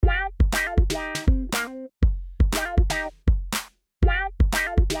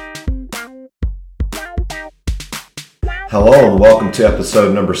Hello and welcome to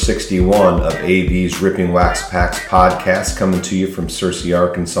episode number 61 of AV's Ripping Wax Packs podcast, coming to you from Searcy,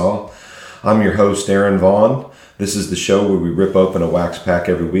 Arkansas. I'm your host, Aaron Vaughn. This is the show where we rip open a wax pack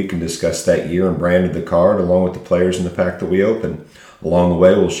every week and discuss that year and brand of the card, along with the players in the pack that we open. Along the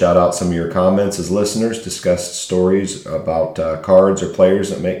way, we'll shout out some of your comments as listeners, discuss stories about cards or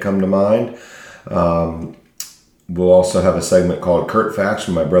players that may come to mind. We'll also have a segment called Curt Facts,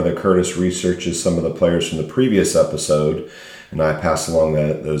 where my brother Curtis researches some of the players from the previous episode, and I pass along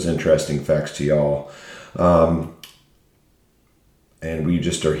those interesting facts to y'all. And we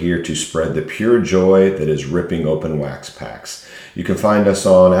just are here to spread the pure joy that is ripping open wax packs. You can find us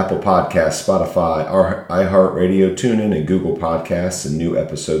on Apple Podcasts, Spotify, iHeartRadio, TuneIn, and Google Podcasts, and new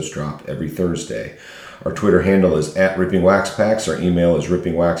episodes drop every Thursday. Our Twitter handle is @RippingWaxPacks. Our email is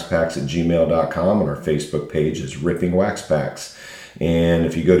rippingwaxpacks@gmail.com, and our Facebook page is Ripping Wax Packs. And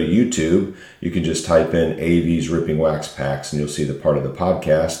if you go to YouTube, you can just type in AV's Ripping Wax Packs, and you'll see the part of the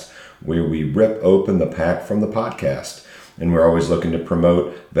podcast where we rip open the pack from the podcast. And we're always looking to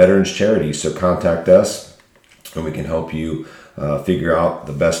promote veterans charities, so contact us, and we can help you figure out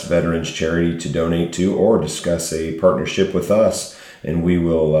the best veterans charity to donate to, or discuss a partnership with us, and we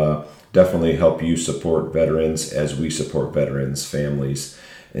will definitely help you support veterans as we support veterans, families,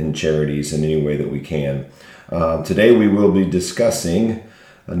 and charities in any way that we can. Today we will be discussing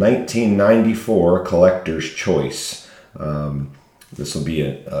a 1994 Collector's Choice. This will be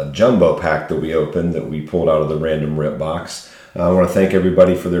a jumbo pack that we opened, that we pulled out of the random rip box. I want to thank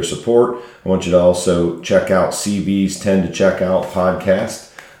everybody for their support. I want you to also check out CB's Tend to Check Out podcast.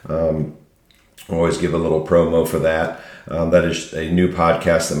 I always give a little promo for that. That is a new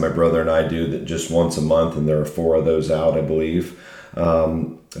podcast that my brother and I do, that just once a month, and there are 4 of those out, I believe.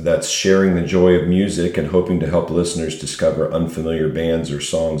 That's sharing the joy of music and hoping to help listeners discover unfamiliar bands or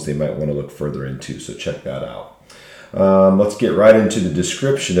songs they might want to look further into, so check that out. Let's get right into the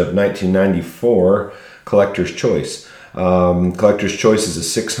description of 1994 Collector's Choice. Collector's Choice is a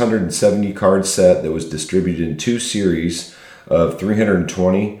 670 card set that was distributed in 2 series of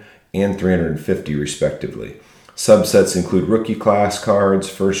 320 and 350 respectively. Subsets include rookie class cards,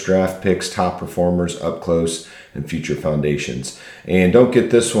 first draft picks, top performers, up close, and future foundations. And don't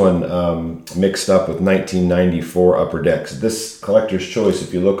get this one mixed up with 1994 Upper Decks. This Collector's Choice,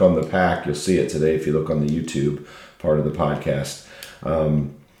 if you look on the pack, you'll see it today if you look on the YouTube part of the podcast.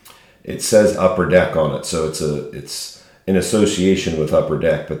 It says Upper Deck on it, so it's in association with Upper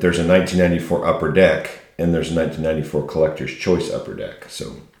Deck, but there's a 1994 Upper Deck and there's a 1994 Collector's Choice Upper Deck,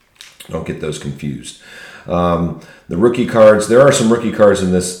 so don't get those confused. The rookie cards, there are some rookie cards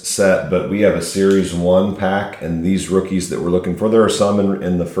in this set, but we have a Series 1 pack, and these rookies that we're looking for, there are some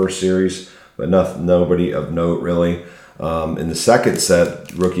in the first series, but nobody of note really. In the second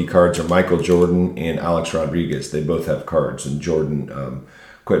set, rookie cards are Michael Jordan and Alex Rodriguez. They both have cards, and Jordan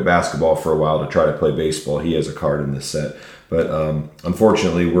quit basketball for a while to try to play baseball. He has a card in this set. But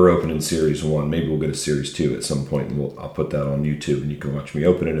unfortunately, we're opening Series 1. Maybe we'll get a Series 2 at some point, and I'll put that on YouTube, and you can watch me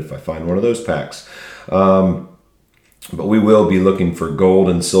open it if I find one of those packs. But we will be looking for gold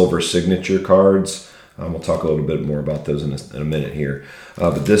and silver signature cards. We'll talk a little bit more about those in a minute here.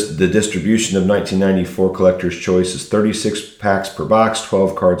 But the distribution of 1994 Collector's Choice is 36 packs per box,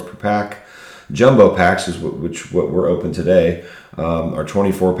 12 cards per pack. Jumbo packs, what we're open today, are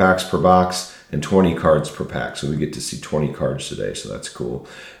 24 packs per box and 20 cards per pack. So we get to see 20 cards today, so that's cool.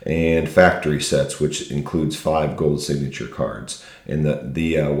 And factory sets, which includes 5 gold signature cards. And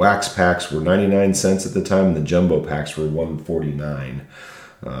the wax packs were 99 cents at the time, and the jumbo packs were $149.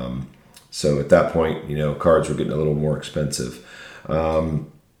 So at that point, cards were getting a little more expensive. So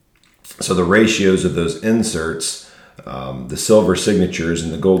the ratios of those inserts, the silver signatures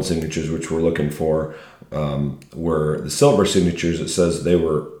and the gold signatures, which we're looking for, were the silver signatures. It says they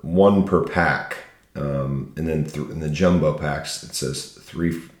were 1 per pack, and then in the jumbo packs it says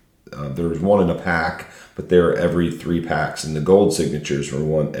 3. There was 1 in a pack, but they were every 3 packs, and the gold signatures were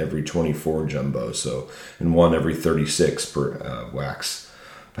 1 every 24 jumbo, and 1 every 36 per wax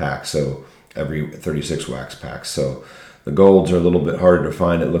pack, so every 36 wax packs. So the golds are a little bit harder to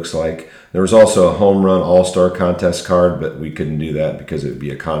find, it looks like. There was also a home run all-star contest card, but we couldn't do that because it would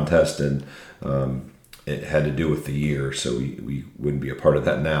be a contest, and it had to do with the year, so we wouldn't be a part of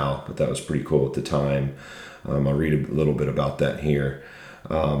that now, but that was pretty cool at the time. I'll read a little bit about that here.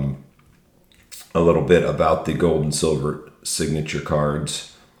 A little bit about the gold and silver signature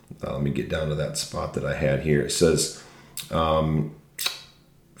cards. Let me get down to that spot that I had here. It says,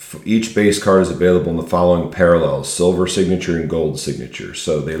 each base card is available in the following parallels: silver signature and gold signature.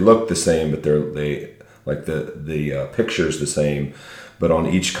 So they look the same, but they like the picture is the same, but on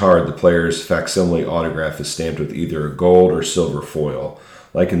each card, the player's facsimile autograph is stamped with either a gold or silver foil.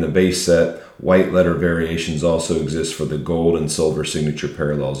 Like in the base set, white letter variations also exist for the gold and silver signature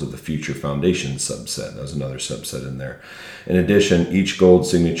parallels of the Future Foundation subset. There's another subset in there. In addition, each gold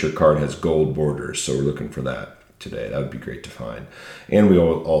signature card has gold borders, so we're looking for that today. That would be great to find. And we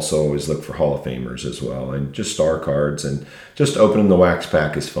also always look for Hall of Famers as well, and just star cards, and just opening the wax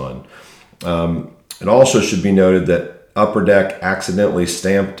pack is fun. It also should be noted that Upper Deck accidentally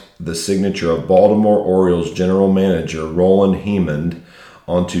stamped the signature of Baltimore Orioles general manager Roland Hemond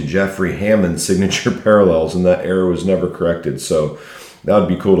onto Jeffrey Hammond's signature parallels, and that error was never corrected. So that would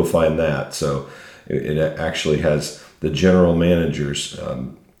be cool to find that. So it actually has the general manager's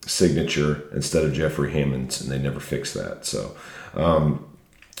signature instead of Jeffrey Hammond's, and they never fixed that. So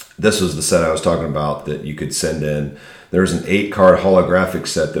this was the set I was talking about that you could send in. There's an 8-card holographic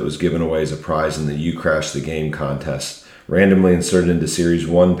set that was given away as a prize in the You Crash the Game contest, randomly inserted into Series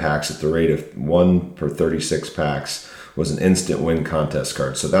 1 packs at the rate of 1 per 36 packs, was an instant win contest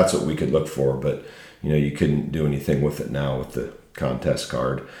card. So that's what we could look for, but you couldn't do anything with it now with the contest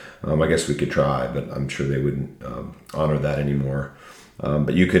card. I guess we could try, but I'm sure they wouldn't honor that anymore.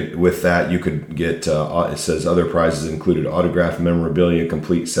 But you could get, it says other prizes included autographed memorabilia,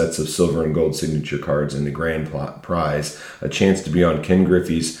 complete sets of silver and gold signature cards, and the grand prize, a chance to be on Ken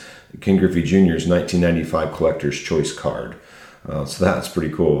Griffey Jr.'s 1995 Collector's Choice card. So that's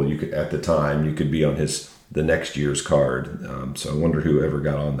pretty cool. At the time, you could be on the next year's card. So I wonder who ever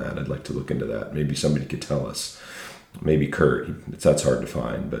got on that. I'd like to look into that. Maybe somebody could tell us. Maybe Kurt. That's hard to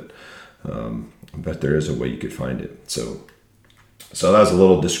find, but I bet there is a way you could find it. So that was a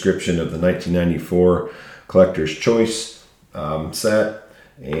little description of the 1994 Collector's Choice set.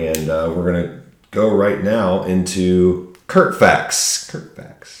 And we're going to go right now into Kurt Facts.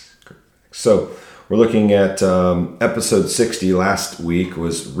 So we're looking at episode 60 last week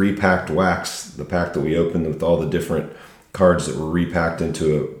was Repacked Wax, the pack that we opened with all the different cards that were repacked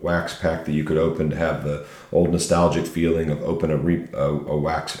into a wax pack that you could open to have the old nostalgic feeling of open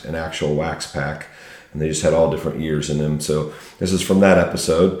an actual wax pack. And they just had all different years in them. So this is from that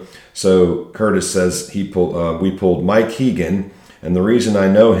episode. So Curtis says we pulled Mike Hegan, and the reason I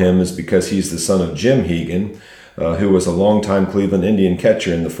know him is because he's the son of Jim Hegan, who was a longtime Cleveland Indian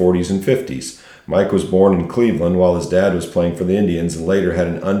catcher in the 40s and 50s. Mike was born in Cleveland while his dad was playing for the Indians, and later had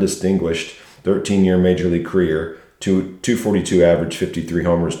an undistinguished 13-year major league career, 242 average, 53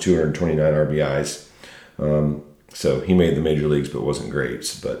 homers, 229 RBIs. So he made the major leagues, but wasn't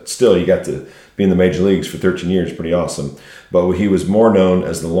great. But still, you got to be in the major leagues for 13 years. Pretty awesome. But he was more known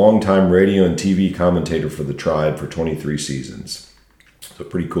as the longtime radio and TV commentator for the Tribe for 23 seasons. So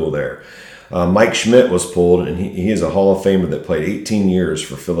pretty cool there. Mike Schmidt was pulled, and he is a Hall of Famer that played 18 years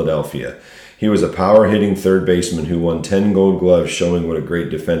for Philadelphia. He was a power-hitting third baseman who won 10 Gold Gloves, showing what a great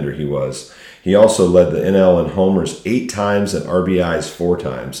defender he was. He also led the NL in homers 8 times and RBIs 4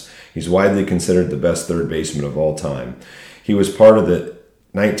 times. He's widely considered the best third baseman of all time. He was part of the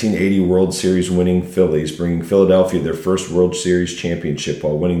 1980 World Series winning Phillies, bringing Philadelphia their first World Series championship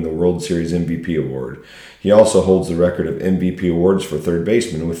while winning the World Series MVP award. He also holds the record of MVP awards for third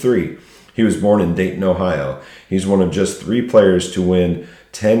baseman with 3. He was born in Dayton, Ohio. He's one of just 3 players to win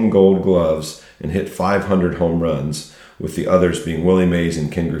 10 Gold Gloves and hit 500 home runs, with the others being Willie Mays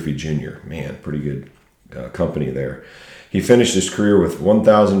and Ken Griffey Jr. Man, pretty good company there. He finished his career with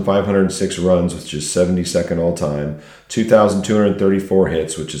 1,506 runs, which is 72nd all-time, 2,234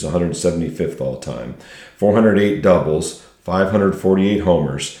 hits, which is 175th all-time, 408 doubles, 548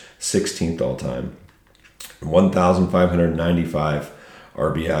 homers, 16th all-time, 1,595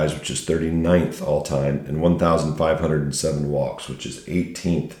 RBIs, which is 39th all-time, and 1,507 walks, which is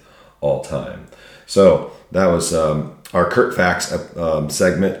 18th all-time. So that was our Kurt Facts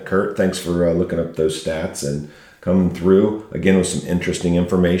segment. Kurt, thanks for looking up those stats and coming through again with some interesting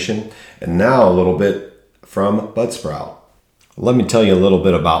information. And now a little bit from Buzzsprout. Let me tell you a little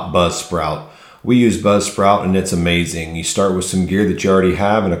bit about Buzzsprout. We use Buzzsprout and it's amazing. You start with some gear that you already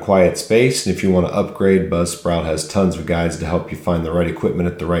have in a quiet space, and if you want to upgrade, Buzzsprout has tons of guides to help you find the right equipment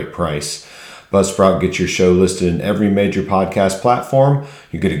at the right price. Buzzsprout gets your show listed in every major podcast platform.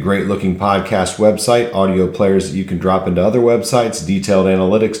 You get a great looking podcast website, audio players that you can drop into other websites, detailed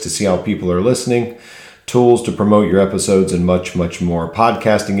analytics to see how people are listening, tools to promote your episodes, and much, much more.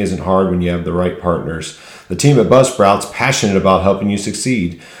 Podcasting isn't hard when you have the right partners. The team at Buzzsprout's passionate about helping you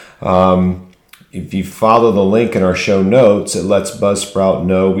succeed. If you follow the link in our show notes, it lets Buzzsprout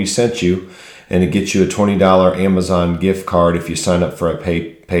know we sent you, and it gets you a $20 Amazon gift card if you sign up for a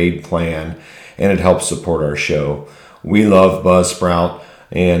paid plan, and it helps support our show. We love Buzzsprout.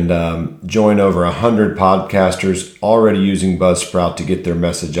 And join over 100 podcasters already using Buzzsprout to get their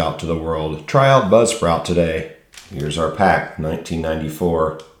message out to the world. Try out Buzzsprout today. Here's our pack,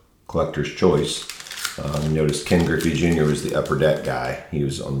 1994 Collector's Choice. Notice Ken Griffey Jr. was the Upper Deck guy. He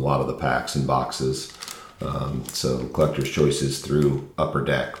was on a lot of the packs and boxes. So Collector's Choice is through Upper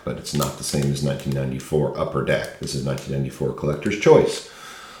Deck, but it's not the same as 1994 Upper Deck. This is 1994 Collector's Choice.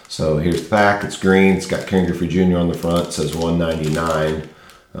 So here's the pack. It's green. It's got Ken Griffey Jr. on the front. It says $199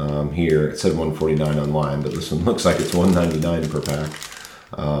 here. It said $149 online, but this one looks like it's $199 per pack.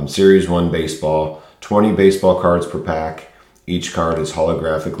 Series 1 baseball. 20 baseball cards per pack. Each card is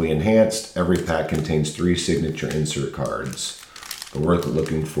holographically enhanced. Every pack contains 3 signature insert cards. But we're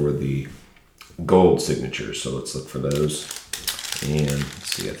looking for the gold signatures, so let's look for those. And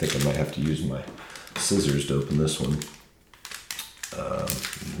let's see, I think I might have to use my scissors to open this one.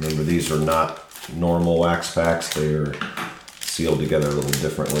 Remember, these are not normal wax packs. They are sealed together a little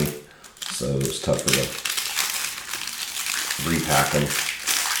differently, so it's tougher to repack them.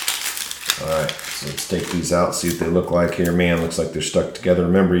 Alright, so let's take these out, see what they look like here. Man, looks like they're stuck together.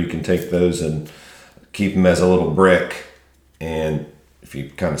 Remember, you can take those and keep them as a little brick, and if you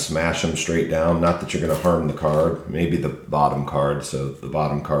kind of smash them straight down, not that you're going to harm the card, maybe the bottom card. So the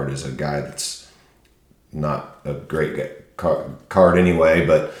bottom card is a guy that's not a great card anyway,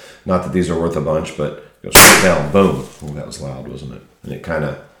 but not that these are worth a bunch, but go straight down, boom. Oh, that was loud, wasn't it? And it kind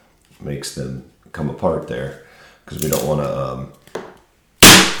of makes them come apart there, because we don't want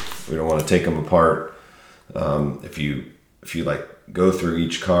to take them apart. If you like go through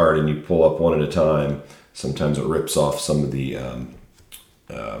each card and you pull up one at a time, sometimes it rips off some of the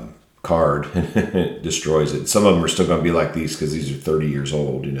card and it destroys it. Some of them are still going to be like these because these are 30 years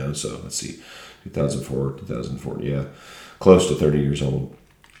old, so let's see, 2004, yeah, close to 30 years old.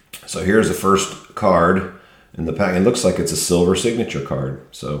 So here's the first card in the pack. It looks like it's a silver signature card.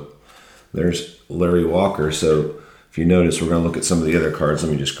 So there's Larry Walker. So if you notice, we're going to look at some of the other cards.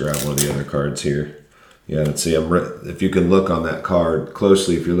 Let me just grab one of the other cards here. Yeah, let's see. If you can look on that card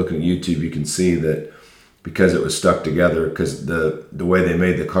closely, if you're looking at YouTube, you can see that because it was stuck together, because the way they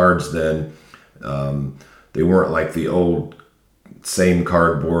made the cards then, they weren't like the old same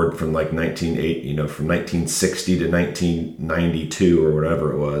cardboard from like 1980, from 1960 to 1992 or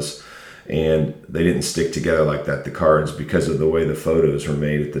whatever it was, and they didn't stick together like that, the cards, because of the way the photos were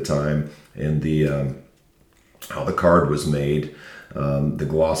made at the time and the how the card was made. The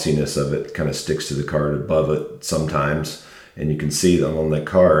glossiness of it kind of sticks to the card above it sometimes, and you can see on that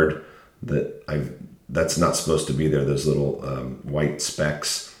card that's not supposed to be there. Those little white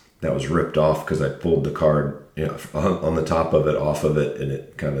specks, that was ripped off because I pulled the card on the top of it, off of it, and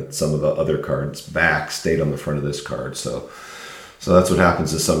it kind of, some of the other cards back stayed on the front of this card. So that's what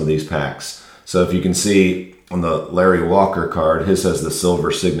happens to some of these packs. So if you can see on the Larry Walker card, his has the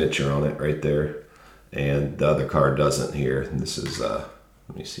silver signature on it right there, and the other card doesn't here. And this is,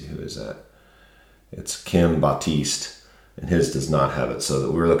 let me see, who is that? It's Kim Batiste, and his does not have it. So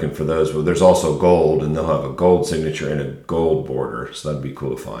that we're looking for those. Well, there's also gold, and they'll have a gold signature and a gold border. So that'd be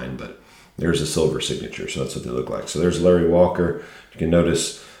cool to find, but there's a silver signature. So that's what they look like. So there's Larry Walker. You can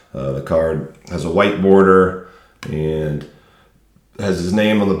notice the card has a white border and has his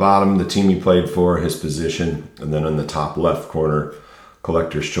name on the bottom, the team he played for, his position, and then in the top left corner,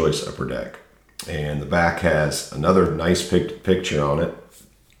 Collector's Choice Upper Deck. And the back has another nice picture on it,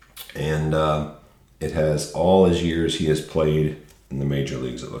 and it has all his years he has played in the major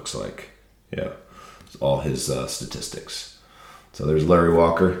leagues, it looks like. Yeah, it's all his statistics. So there's Larry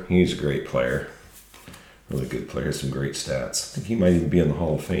Walker. He's a great player, really good player, some great stats. I think he might even be in the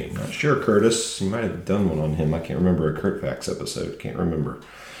Hall of Fame. Not sure, Curtis. You might have done one on him. I can't remember a Kurt Facts episode. Can't remember.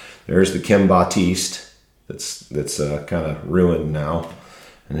 There's the Kim Batiste. That's kind of ruined now.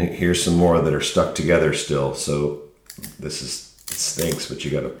 And here's some more that are stuck together still. So it stinks, but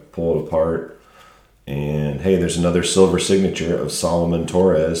you got to pull it apart. And hey, there's another silver signature of Solomon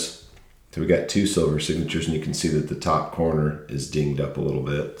Torres. So we got 2 silver signatures, and you can see that the top corner is dinged up a little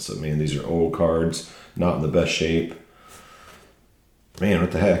bit. So man, these are old cards, not in the best shape. Man,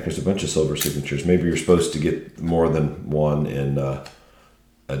 what the heck? There's a bunch of silver signatures. Maybe you're supposed to get more than one in a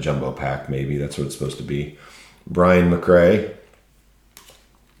jumbo pack. Maybe that's what it's supposed to be. Brian McRae.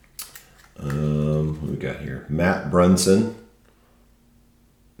 What we got here? Matt Brunson.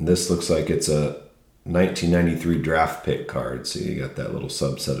 This looks like it's a 1993 draft pick card. So you got that little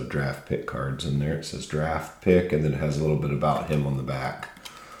subset of draft pick cards in there. It says draft pick, and then it has a little bit about him on the back,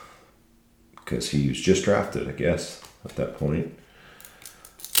 because he was just drafted, I guess, at that point.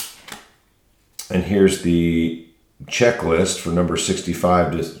 And here's the checklist for number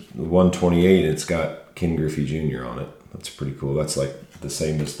 65 to 128. It's got Ken Griffey Jr. on it. That's pretty cool. That's like the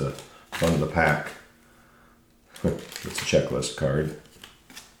same as the front of the pack. It's a checklist card.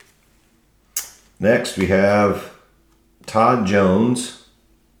 Next, we have Todd Jones.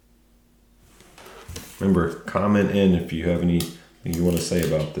 Remember, comment in if you have anything you want to say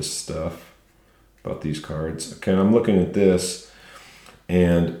about this stuff, about these cards. Okay, I'm looking at this,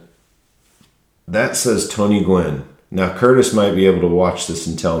 and that says Tony Gwynn. Now, Curtis might be able to watch this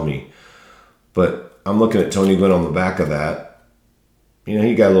and tell me, but I'm looking at Tony Gwynn on the back of that. You know,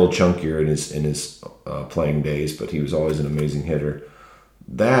 he got a little chunkier in his playing days, but he was always an amazing hitter.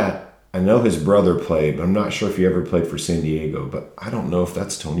 That, I know his brother played, but I'm not sure if he ever played for San Diego, but I don't know if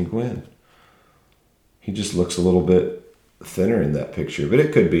that's Tony Gwynn. He just looks a little bit thinner in that picture, but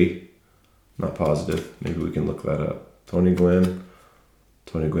it could be. I'm not positive. Maybe we can look that up. Tony Gwynn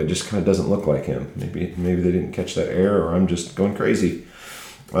just kind of doesn't look like him. Maybe they didn't catch that error, or I'm just going crazy.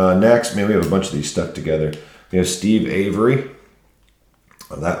 Next, we have a bunch of these stuck together. We have Steve Avery.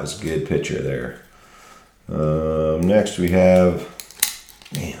 Oh, that was a good picture there. Next, we have,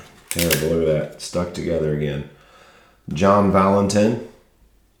 terrible, look at that, stuck together again. John Valentin.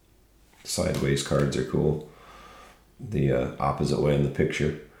 Sideways cards are cool. The opposite way in the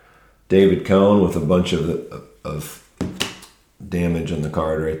picture. David Cohn with a bunch of damage on the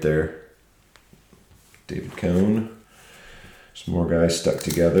card right there. David Cohn. Some more guys stuck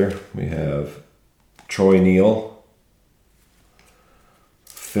together. We have Troy Neal,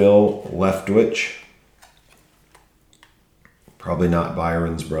 Phil Leftwich, probably not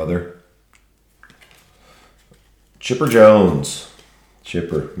Byron's brother. Chipper Jones.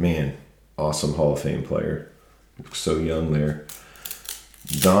 Chipper, man, awesome Hall of Fame player. Looks so young there.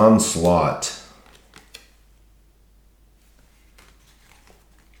 Don Slott.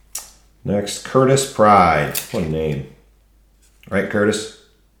 Next, Curtis Pride. What a name. Right, Curtis?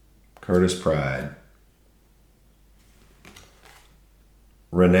 Curtis Pride.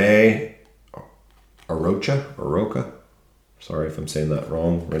 Renee Arocha? Sorry if I'm saying that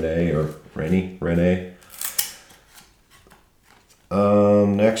wrong. Renee or Renee.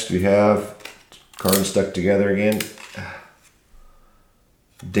 Next we have cards stuck together again.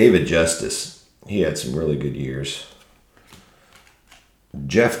 David Justice. He had some really good years.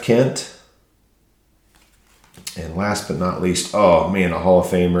 Jeff Kent. And last but not least, a Hall of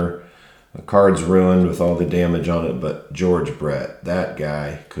Famer. The card's ruined with all the damage on it, but George Brett, that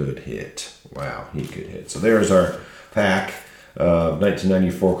guy could hit. Wow, he could hit. So there's our pack,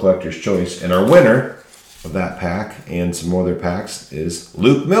 1994 Collector's Choice. And our winner of that pack and some other packs is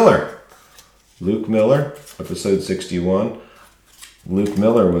Luke Miller. Luke Miller, episode 61. Luke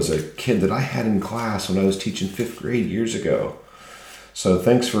Miller was a kid that I had in class when I was teaching 5th grade years ago. So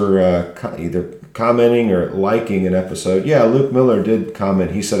thanks for either commenting or liking an episode. Yeah, Luke Miller did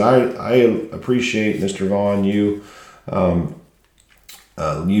comment. He said, I appreciate, Mr. Vaughn, you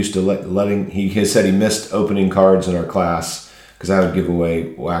used to he said he missed opening cards in our class because I would give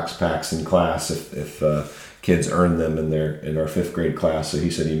away wax packs in class if kids earned them in our 5th grade class. So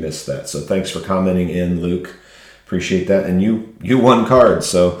he said he missed that. So thanks for commenting in, Luke. Appreciate that. And you won cards.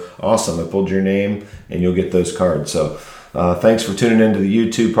 So awesome. I pulled your name and you'll get those cards. So thanks for tuning into the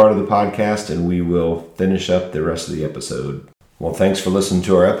YouTube part of the podcast, and we will finish up the rest of the episode. Well, thanks for listening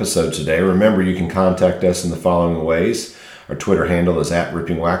to our episode today. Remember, you can contact us in the following ways. Our Twitter handle is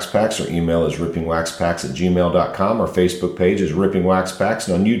 @RippingWaxPacks. Our email is rippingwaxpacks@gmail.com. Our Facebook page is Ripping Wax Packs.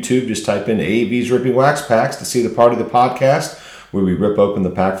 And on YouTube, just type in AV's Ripping Wax Packs to see the part of the podcast where we rip open the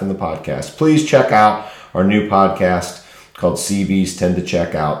pack from the podcast. Please check out our new podcast called CVs Tend to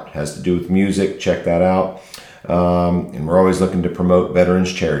Check Out. It has to do with music. Check that out. And we're always looking to promote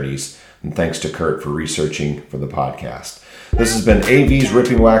veterans charities. And thanks to Kurt for researching for the podcast. This has been AV's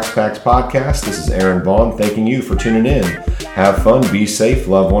Ripping Wax Packs podcast. This is Aaron Vaughn thanking you for tuning in. Have fun, be safe,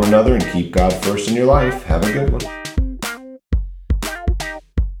 love one another, and keep God first in your life. Have a good one.